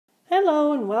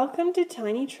Hello and welcome to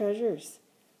Tiny Treasures.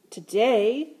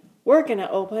 Today we're going to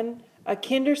open a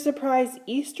Kinder Surprise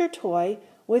Easter toy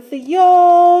with the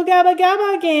Yo Gabba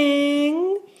Gabba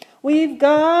gang. We've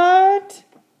got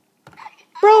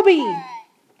Broby.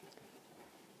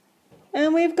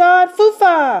 And we've got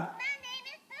Fufa.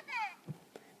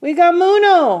 We got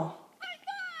Muno.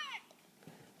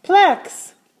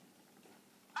 Plex.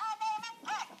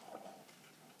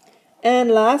 And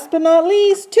last but not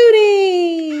least,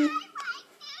 Tootie.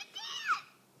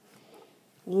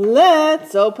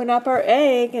 Let's open up our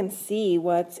egg and see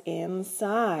what's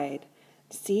inside.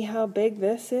 See how big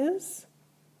this is?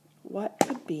 What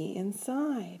could be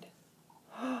inside?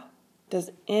 Does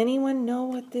anyone know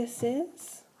what this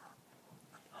is?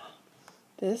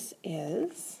 This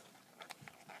is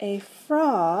a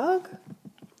frog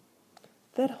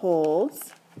that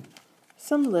holds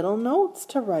some little notes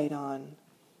to write on.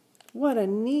 What a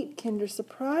neat Kinder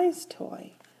Surprise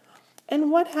toy.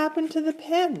 And what happened to the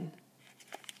pen?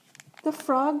 The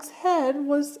frog's head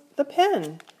was the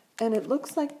pen. And it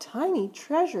looks like Tiny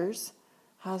Treasures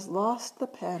has lost the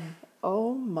pen.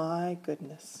 Oh my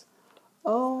goodness.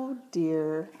 Oh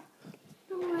dear.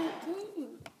 No, I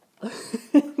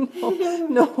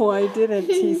didn't. No, I didn't,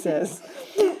 he says.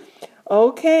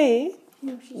 Okay.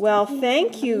 Well,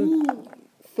 thank you.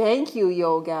 Thank you,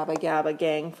 Yo Gabba Gabba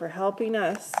gang, for helping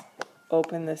us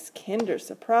open this Kinder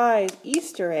Surprise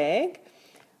Easter egg.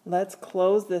 Let's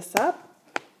close this up.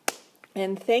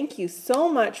 And thank you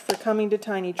so much for coming to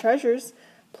Tiny Treasures.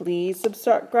 Please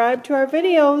subscribe to our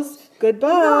videos.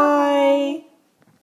 Goodbye.